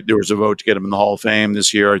 There was a vote to get him in the Hall of Fame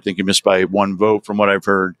this year. I think he missed by 1 vote from what I've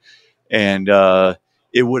heard. And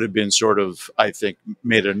it would have been sort of, I think,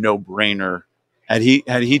 made a no-brainer had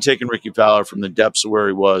he taken Ricky Fowler from the depths of where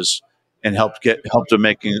he was and helped to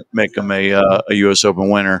make him a U.S. Open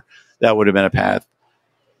winner. That would have been a path.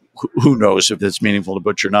 Who knows if it's meaningful to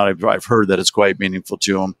Butch or not? I've heard that it's quite meaningful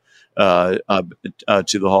to him. to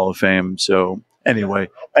the Hall of Fame. So anyway,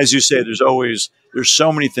 as you say, there's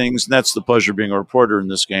so many things, and that's the pleasure of being a reporter in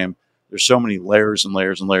this game. There's so many layers and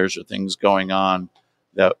layers and layers of things going on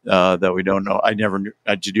that we don't know. I never knew.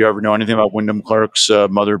 Did you ever know anything about Wyndham Clark's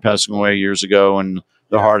mother passing away years ago and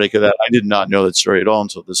the heartache of that? I did not know that story at all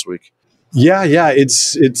until this week. Yeah.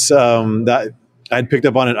 It's that I'd picked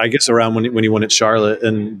up on it, I guess, around when he won at Charlotte,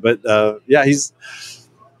 he's,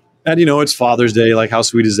 and it's Father's Day. Like, how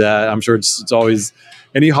sweet is that? I'm sure it's always,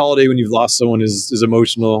 any holiday when you've lost someone is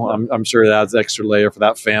emotional. I'm sure it adds extra layer for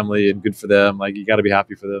that family, and good for them. Like, you got to be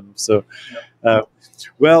happy for them. So,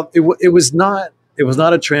 it was not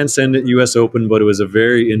a transcendent U.S. Open, but it was a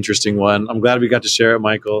very interesting one. I'm glad we got to share it,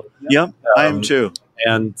 Michael. Yeah, I am too.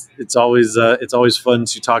 And it's always fun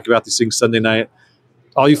to talk about these things Sunday night.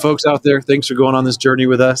 All you folks out there, thanks for going on this journey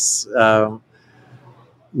with us.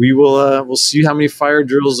 We'll see how many fire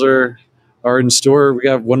drills are in store. We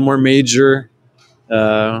got one more major.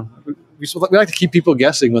 We like to keep people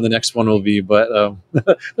guessing when the next one will be, but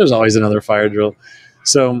there's always another fire drill.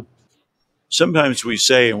 So sometimes we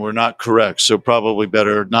say and we're not correct, so probably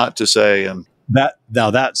better not to say. And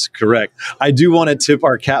that's correct. I do want to tip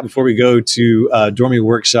our cap before we go to Dormy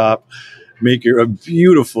Workshop, maker of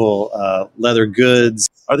beautiful leather goods.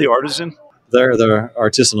 Are they artisan? They're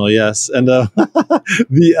artisanal, yes. And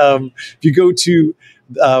if you go to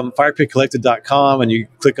firepitcollected.com and you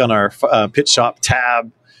click on our Pit Shop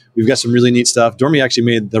tab, we've got some really neat stuff. Dormy actually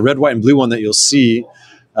made the red, white, and blue one that you'll see,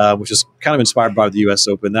 which is kind of inspired by the U.S.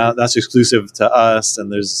 Open. That's exclusive to us,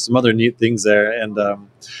 and there's some other neat things there. And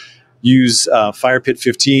use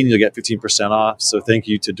FirePit15, you'll get 15% off. So thank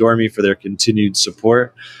you to Dormy for their continued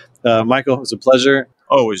support. Michael, it was a pleasure.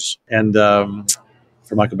 Always. And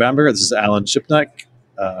for Michael Bamberger, this is Alan Shipnuck.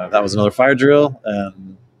 That was another fire drill,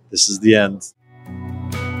 and this is the end.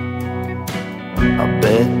 I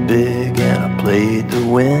bet big and I played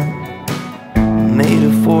to win. Made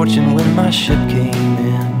a fortune when my ship came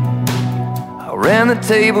in. I ran the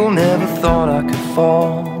table, never thought I could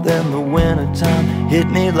fall. Then the wintertime hit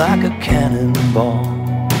me like a cannonball.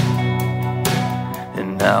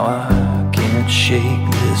 And now I can't shake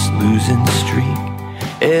this losing streak.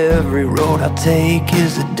 Every road I take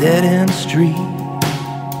is a dead-end street.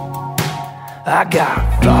 I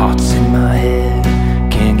got thoughts in my head,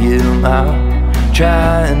 can't get them out.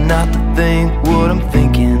 Trying not to think what I'm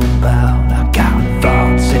thinking about. I got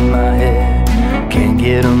thoughts in my head, can't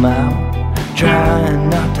get them out. Trying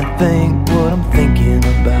not to think what I'm thinking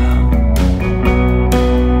about.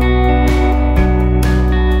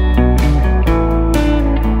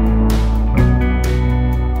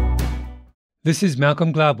 This is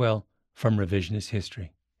Malcolm Gladwell from Revisionist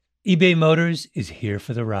History. eBay Motors is here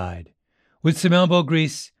for the ride. With some elbow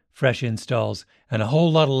grease, fresh installs, and a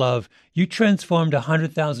whole lot of love, you transformed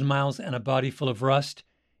 100,000 miles and a body full of rust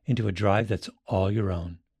into a drive that's all your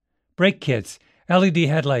own. Brake kits, LED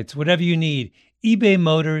headlights, whatever you need, eBay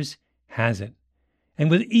Motors has it.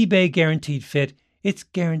 And with eBay Guaranteed Fit, it's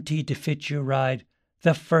guaranteed to fit your ride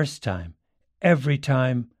the first time, every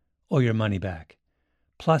time, or your money back.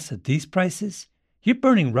 Plus, at these prices, you're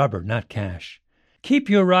burning rubber, not cash. Keep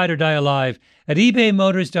your ride or die alive at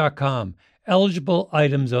ebaymotors.com. Eligible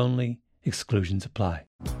items only. Exclusions apply.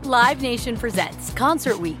 Live Nation presents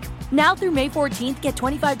Concert Week. Now through May 14th, get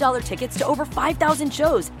 $25 tickets to over 5,000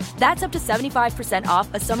 shows. That's up to 75%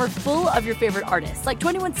 off a summer full of your favorite artists like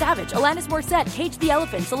 21 Savage, Alanis Morissette, Cage the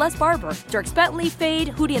Elephant, Celeste Barber, Dierks Bentley, Fade,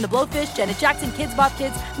 Hootie and the Blowfish, Janet Jackson, Kids Bop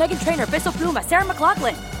Kids, Meghan Trainor, Peso Pluma, Sarah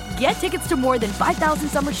McLachlan. Get tickets to more than 5,000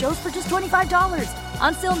 summer shows for just $25.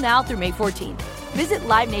 On sale now through May 14th. Visit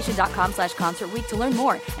LiveNation.com/Concert Week to learn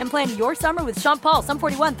more and plan your summer with Sean Paul, Sum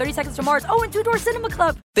 41, 30 Seconds to Mars, and Two Door Cinema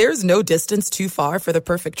Club. There's no distance too far for the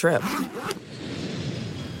perfect trip.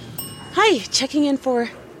 Hi, checking in for...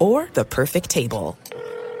 Or the perfect table.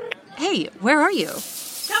 Hey, where are you?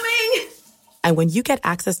 Coming! And when you get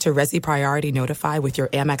access to Resi Priority Notify with your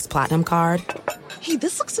Amex Platinum card... Hey,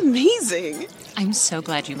 this looks amazing. I'm so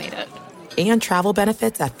glad you made it. And travel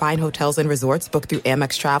benefits at fine hotels and resorts booked through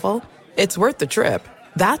Amex Travel... It's worth the trip.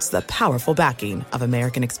 That's the powerful backing of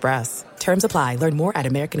American Express. Terms apply. Learn more at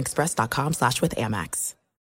americanexpress.com/withAmex.